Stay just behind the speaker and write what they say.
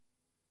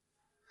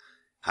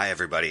Hi,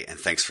 everybody, and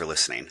thanks for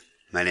listening.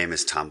 My name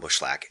is Tom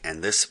Bushlack,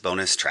 and this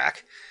bonus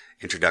track,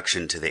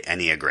 Introduction to the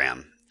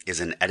Enneagram, is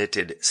an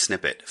edited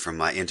snippet from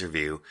my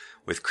interview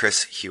with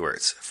Chris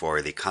Hewerts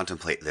for the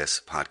Contemplate This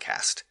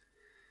podcast.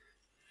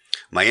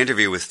 My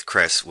interview with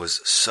Chris was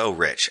so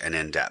rich and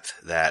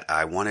in-depth that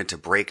I wanted to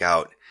break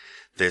out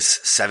this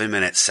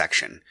 7-minute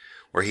section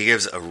where he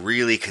gives a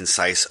really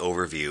concise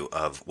overview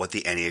of what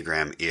the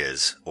Enneagram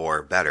is,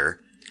 or better,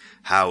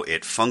 how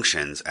it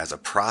functions as a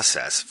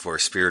process for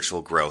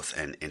spiritual growth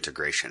and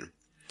integration.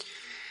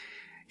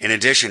 In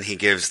addition, he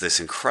gives this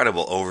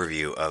incredible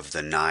overview of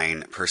the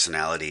 9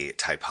 personality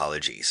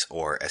typologies,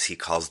 or as he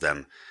calls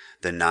them,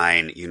 the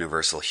 9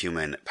 universal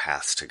human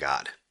paths to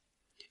God.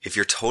 If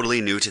you're totally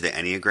new to the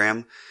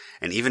Enneagram,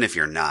 and even if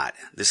you're not,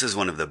 this is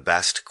one of the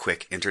best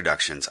quick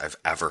introductions I've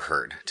ever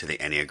heard to the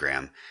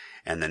Enneagram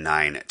and the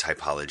 9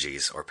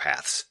 typologies or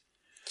paths.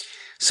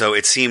 So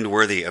it seemed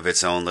worthy of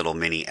its own little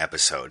mini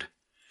episode.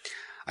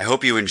 I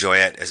hope you enjoy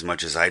it as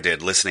much as I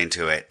did listening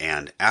to it,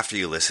 and after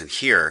you listen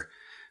here,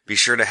 be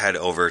sure to head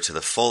over to the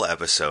full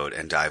episode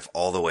and dive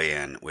all the way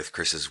in with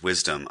Chris's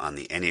wisdom on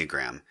the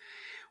Enneagram,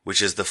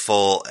 which is the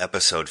full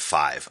episode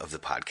 5 of the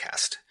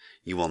podcast.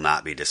 You will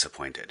not be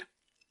disappointed.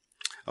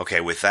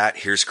 Okay, with that,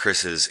 here's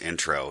Chris's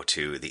intro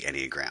to the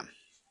Enneagram.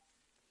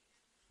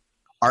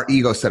 Our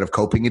ego set of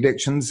coping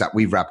addictions that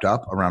we've wrapped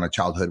up around a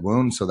childhood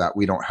wound so that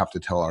we don't have to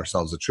tell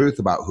ourselves the truth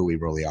about who we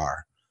really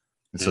are.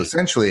 And so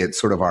essentially it's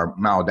sort of our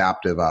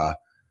maladaptive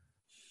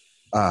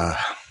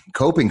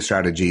coping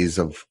strategies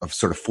of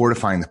sort of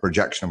fortifying the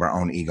projection of our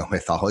own ego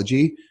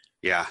mythology.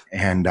 Yeah.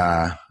 And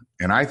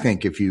I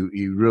think if you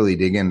really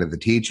dig into the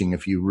teaching,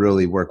 if you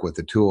really work with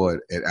the tool,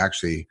 it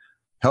actually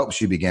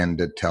helps you begin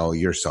to tell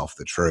yourself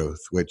the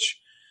truth, which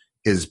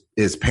is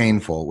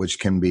painful, which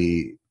can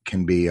be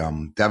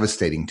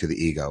devastating to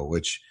the ego,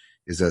 which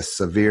is a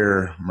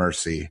severe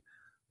mercy.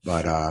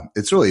 But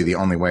it's really the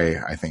only way,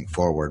 I think,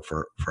 forward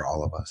for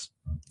all of us.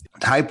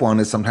 Type 1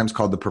 is sometimes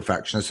called the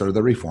perfectionist or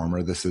the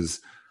reformer. This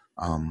is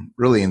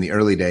really in the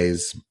early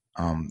days,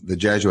 the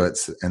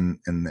Jesuits and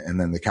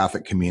then the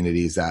Catholic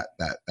communities that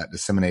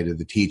disseminated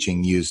the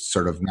teaching used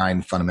sort of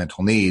 9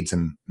 fundamental needs.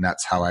 And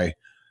that's how I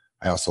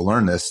also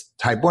learned this.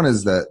 Type 1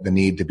 is the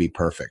need to be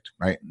perfect,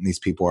 right? And these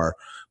people are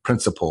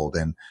principled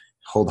and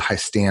hold high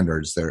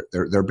standards.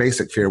 Their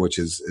basic fear, which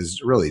is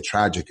really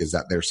tragic, is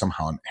that they're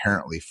somehow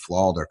inherently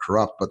flawed or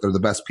corrupt, but they're the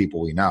best people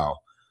we know.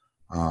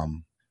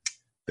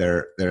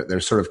 They're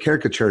sort of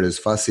caricatured as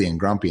fussy and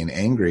grumpy and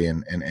angry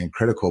and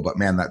critical, but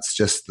man, that's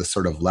just the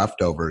sort of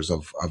leftovers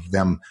of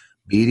them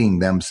beating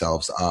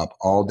themselves up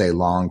all day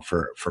long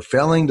for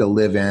failing to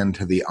live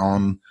into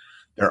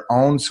their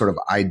own sort of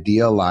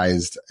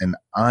idealized and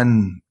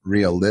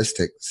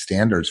unrealistic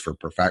standards for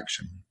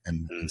perfection.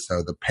 And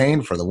so the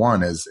pain for the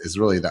one is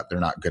really that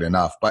they're not good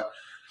enough, but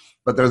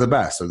they're the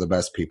best. They're the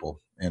best people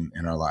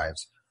in our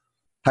lives.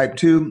 Type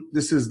 2,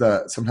 this is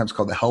sometimes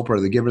called the helper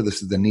or the giver.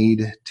 This is the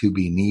need to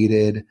be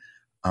needed.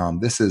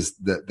 This is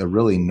the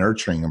really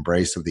nurturing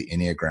embrace of the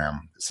Enneagram.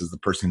 This is the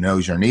person who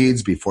knows your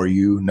needs before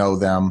you know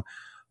them.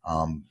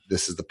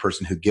 This is the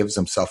person who gives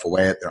himself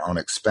away at their own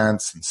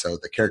expense. And so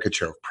the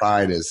caricature of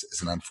pride is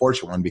an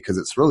unfortunate one because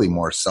it's really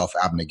more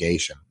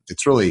self-abnegation.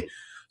 It's really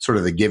sort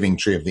of the giving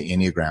tree of the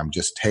Enneagram.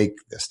 Just take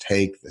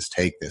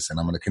this, and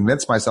I'm going to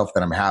convince myself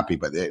that I'm happy.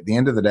 But at the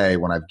end of the day,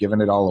 when I've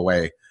given it all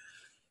away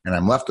and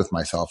I'm left with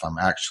myself, I'm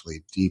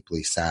actually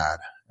deeply sad.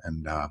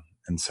 And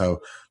so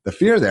the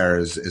fear there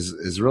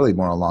is really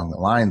more along the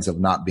lines of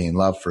not being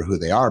loved for who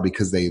they are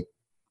because they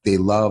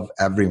love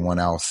everyone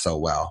else so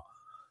well.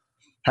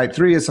 Type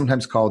 3 is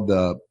sometimes called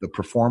the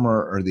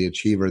performer or the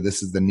achiever.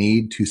 This is the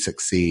need to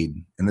succeed.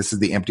 And this is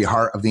the empty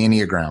heart of the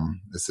Enneagram.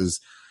 This is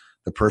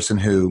the person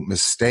who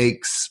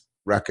mistakes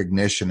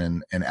recognition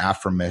and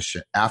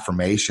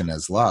affirmation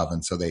as love.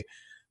 And so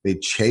they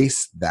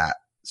chase that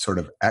sort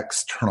of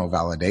external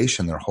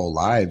validation their whole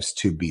lives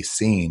to be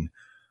seen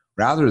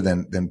rather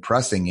than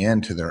pressing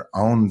into their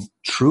own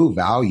true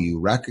value,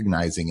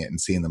 recognizing it and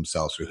seeing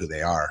themselves for who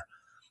they are.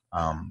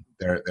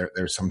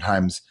 They're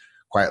sometimes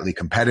quietly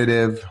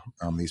competitive.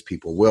 These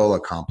people will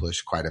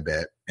accomplish quite a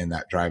bit. And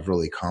that drive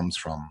really comes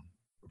from,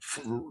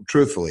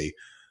 truthfully,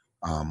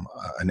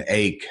 an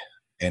ache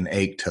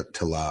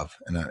to love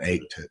and an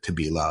ache to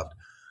be loved.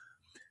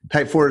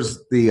 Type 4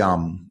 is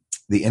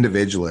the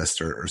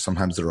individualist or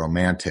sometimes the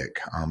romantic.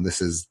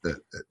 This is the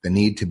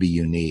need to be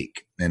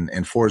unique, and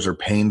 4s are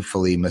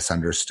painfully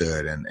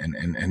misunderstood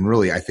and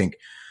really, I think,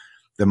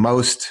 the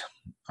most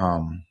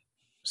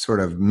sort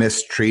of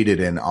mistreated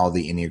in all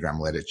the Enneagram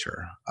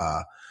literature.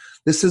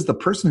 This is the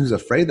person who's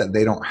afraid that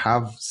they don't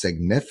have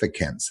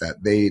significance,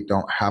 that they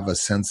don't have a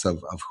sense of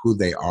who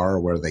they are,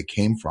 where they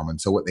came from. And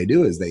so what they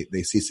do is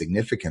they see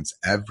significance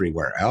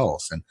everywhere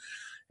else.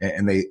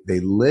 And they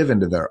live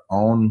into their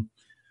own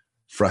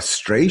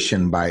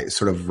frustration by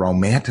sort of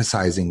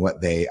romanticizing what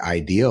they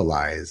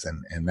idealize.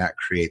 And that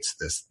creates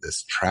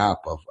this trap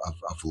of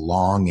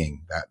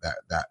longing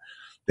that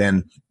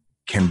then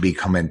can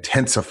become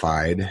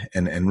intensified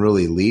and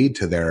really lead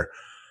to their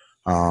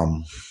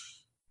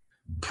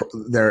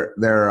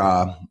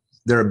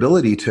their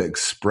ability to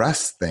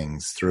express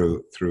things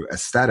through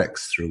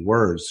aesthetics, through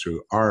words,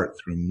 through art,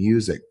 through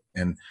music,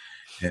 and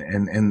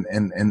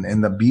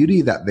the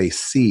beauty that they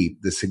see,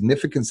 the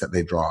significance that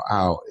they draw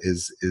out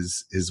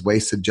is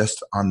wasted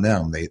just on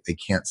them. They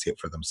can't see it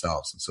for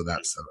themselves, and so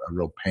that's a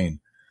real pain.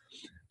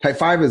 Type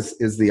 5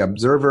 is the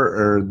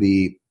observer or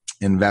the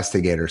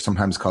investigator,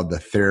 sometimes called the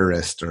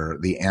theorist or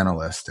the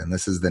analyst, and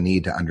this is the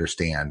need to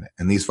understand.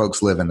 And these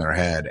folks live in their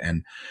head,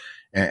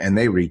 and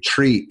they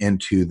retreat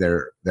into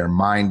their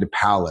mind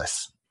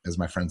palace, as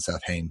my friend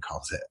Seth Hain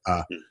calls it,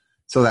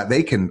 so that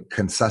they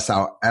can suss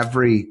out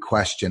every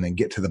question and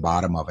get to the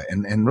bottom of it.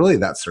 And really,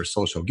 that's their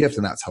social gift,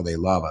 and that's how they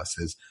love us,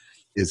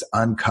 is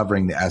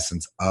uncovering the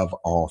essence of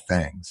all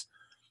things.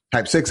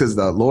 Type 6 is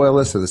the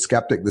loyalist or the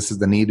skeptic. This is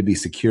the need to be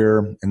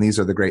secure, and these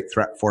are the great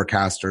threat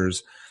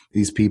forecasters.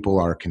 These people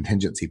are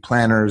contingency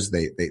planners.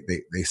 They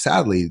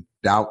sadly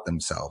doubt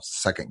themselves,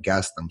 second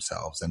guess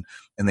themselves, and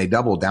they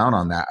double down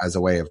on that as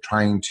a way of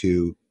trying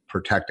to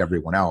protect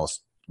everyone else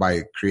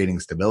by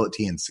creating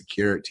stability and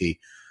security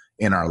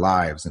in our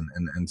lives.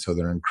 And so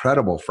they're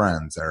incredible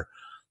friends.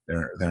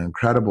 They're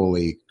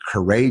incredibly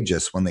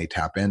courageous when they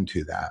tap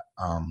into that.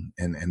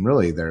 And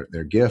really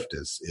their gift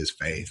is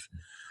faith.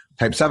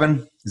 Type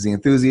 7 is the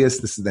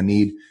enthusiast. This is the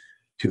need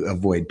to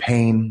avoid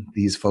pain.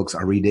 These folks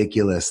are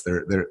ridiculous.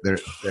 They're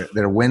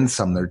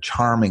winsome. They're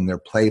charming. They're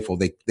playful.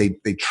 They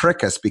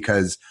trick us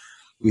because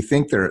we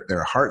think they're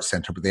heart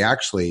center, but they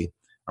actually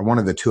are one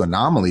of the two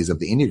anomalies of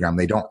the Enneagram.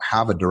 They don't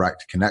have a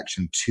direct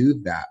connection to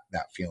that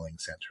feeling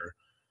center.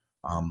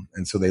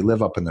 And so they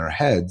live up in their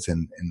heads,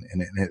 and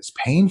it's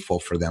painful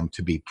for them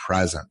to be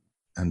present.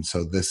 And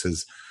so this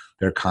is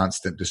their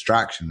constant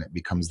distraction. It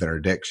becomes their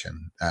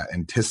addiction,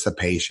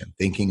 anticipation,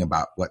 thinking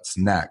about what's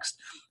next,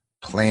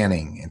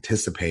 planning,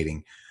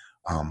 anticipating,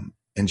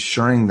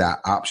 ensuring that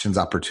options,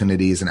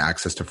 opportunities, and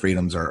access to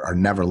freedoms are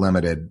never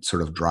limited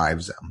sort of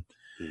drives them.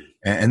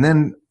 And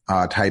then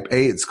type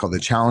 8, it's called the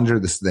challenger.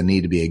 This is the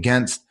need to be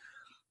against.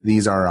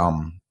 These are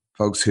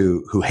folks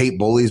who hate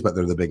bullies, but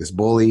they're the biggest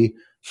bully.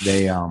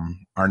 They are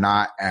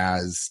not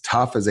as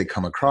tough as they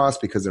come across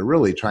because they're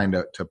really trying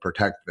to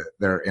protect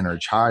their inner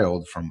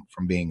child from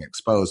being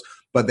exposed,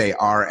 but they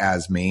are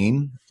as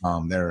mean.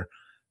 They're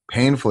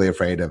painfully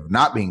afraid of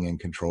not being in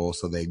control,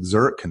 so they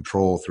exert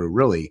control through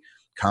really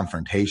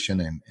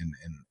confrontation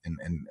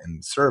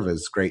and serve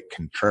as great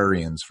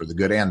contrarians for the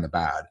good and the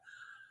bad.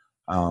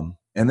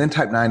 And then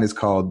type 9 is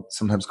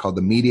sometimes called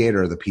the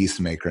mediator or the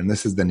peacemaker, and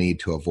this is the need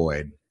to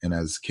avoid. And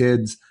as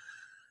kids,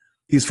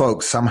 these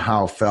folks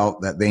somehow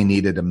felt that they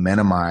needed to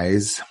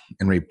minimize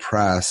and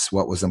repress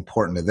what was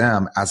important to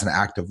them as an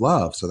act of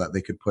love so that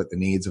they could put the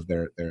needs of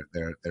their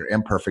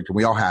imperfect, and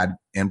we all had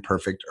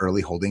imperfect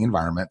early holding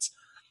environments,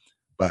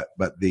 but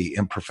the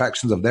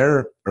imperfections of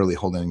their early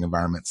holding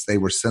environments, they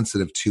were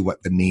sensitive to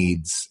what the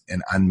needs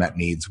and unmet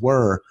needs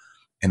were,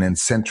 and in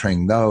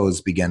centering those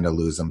began to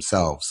lose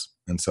themselves.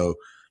 And so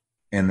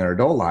in their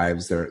adult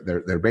lives,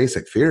 their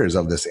basic fears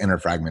of this inner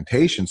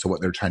fragmentation. So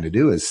what they're trying to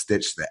do is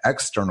stitch the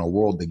external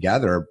world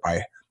together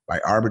by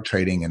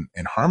arbitrating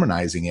and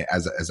harmonizing it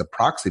as a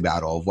proxy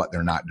battle of what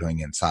they're not doing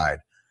inside.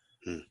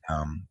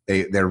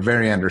 They're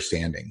very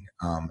understanding,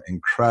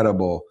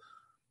 incredible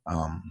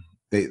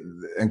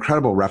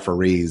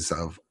referees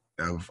of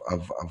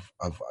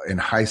in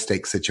high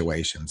stakes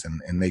situations,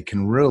 and they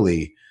can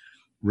really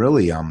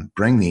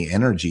bring the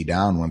energy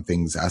down when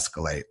things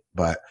escalate.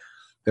 But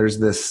there's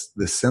this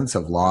sense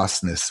of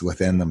lostness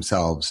within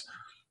themselves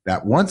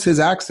that once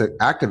is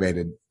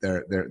activated,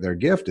 their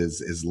gift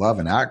is love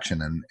and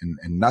action,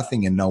 and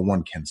nothing and no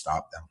one can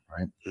stop them,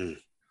 right?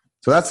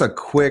 So that's a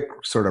quick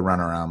sort of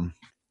runaround.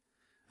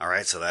 All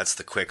right, so that's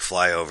the quick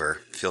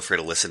flyover. Feel free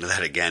to listen to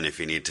that again if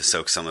you need to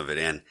soak some of it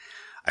in.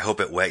 I hope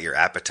it whet your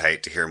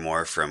appetite to hear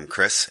more from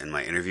Chris in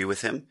my interview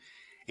with him.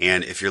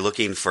 And if you're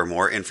looking for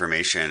more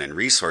information and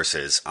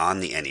resources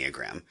on the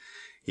Enneagram,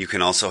 you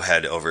can also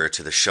head over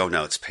to the show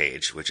notes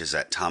page, which is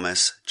at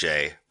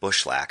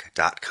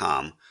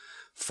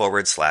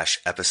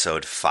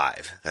thomasjbushlack.com/episode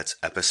 5. That's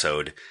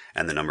episode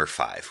and the number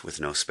 5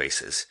 with no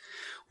spaces,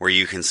 where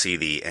you can see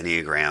the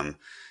Enneagram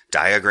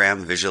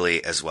diagram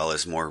visually, as well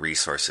as more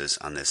resources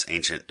on this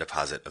ancient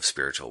deposit of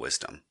spiritual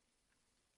wisdom.